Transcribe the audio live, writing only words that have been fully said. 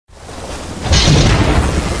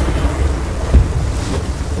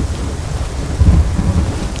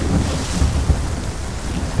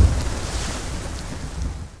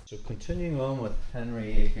Continuing on with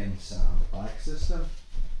Henry Akin's back system,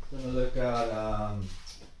 going to look at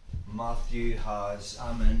Matthew has,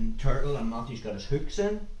 I'm in turtle and Matthew's got his hooks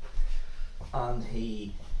in and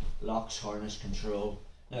he locks harness control.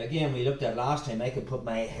 Now again, we looked at last time, I could put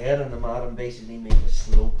my head on the mat and basically make a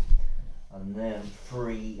slope and then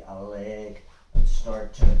free a leg and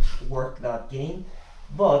start to work that game.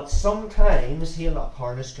 But sometimes he'll lock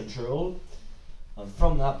harness control and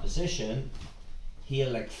from that position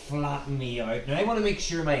he'll like flatten me out. Now I want to make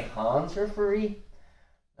sure my hands are free.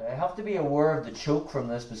 I have to be aware of the choke from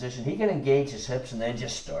this position. He can engage his hips and then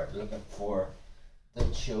just start looking for the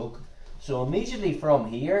choke. So immediately from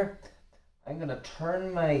here, I'm going to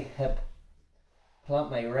turn my hip, plant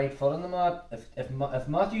my right foot on the mat. If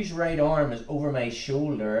Matthew's right arm is over my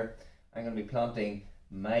shoulder, I'm going to be planting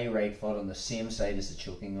my right foot on the same side as the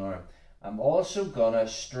choking arm. I'm also going to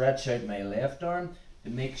stretch out my left arm to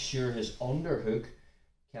make sure his underhook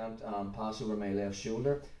can't pass over my left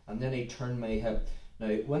shoulder. And then I turn my hip. Now,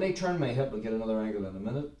 when I turn my hip, we'll get another angle in a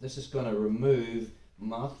minute. This is going to remove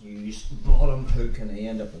Matthew's bottom hook and I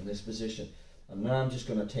end up in this position. And now I'm just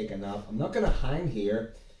going to take a nap. I'm not going to hang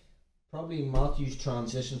here. Probably Matthew's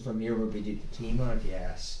transition from here would be to the T-mark.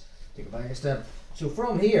 Yes. Take it back a step. So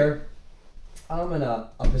from here, I'm in a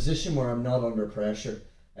position where I'm not under pressure.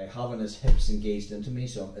 I having his hips engaged into me,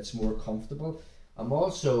 so it's more comfortable. I'm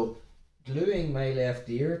also gluing my left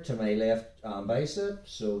ear to my left bicep,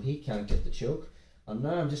 so he can't get the choke. And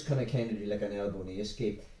now I'm just going to kind of do like an elbow knee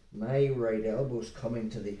escape. My right elbow's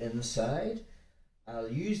coming to the inside. I'll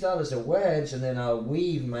use that as a wedge and then I'll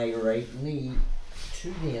weave my right knee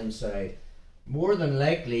to the inside. More than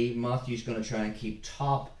likely, Matthew's going to try and keep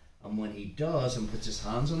top, and when he does and puts his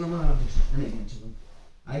hands on the mat,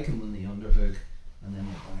 I can win the underhook and then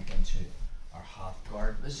we're back into our half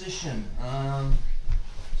guard position.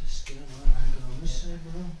 Just get another angle on this side,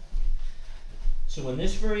 bro. So in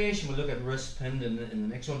this variation, we'll look at wrist pinned in the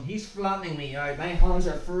next one. He's flattening me out. My hands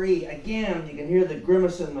are free. Again, you can hear the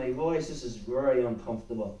grimace in my voice. This is very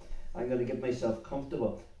uncomfortable. I'm going to get myself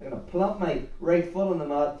comfortable. I'm going to plant my right foot on the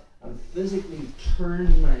mat and physically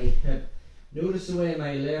turn my hip. Notice the way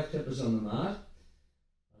my left hip is on the mat.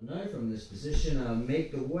 And now from this position, I'll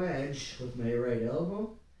make the wedge with my right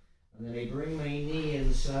elbow. And then I bring my knee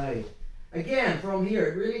inside. Again, from here,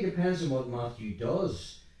 it really depends on what Matthew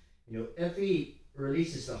does. You know, if he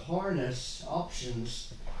releases the harness,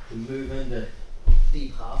 options to move into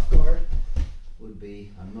deep half guard would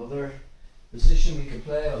be another position we could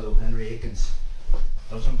play, although Henry Akins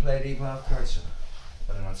doesn't play deep half guard, so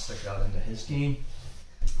better not stick that into his game.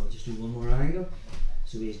 I'll just do one more angle.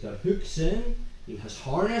 So he's got hooks in, he has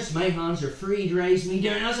harness, my hands are free, drives me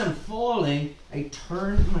down. As I'm falling, I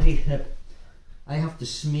turn my hip. I have to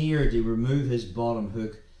smear to remove his bottom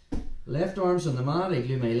hook. Left arm's on the mat, I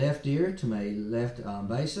glue my left ear to my left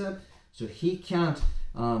bicep, so he can't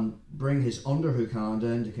bring his underhook hand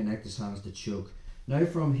in to connect his hands to choke. Now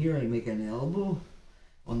from here I make an elbow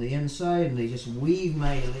on the inside and I just weave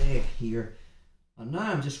my leg here. And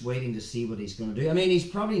now I'm just waiting to see what he's going to do. I mean, he's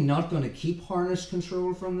probably not going to keep harness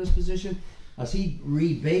control from this position. As he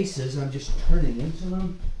rebases, I'm just turning into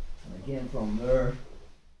him. And again from there,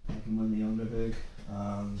 I can win the underhook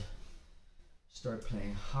and start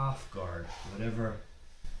playing half guard, whatever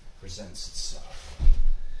presents itself.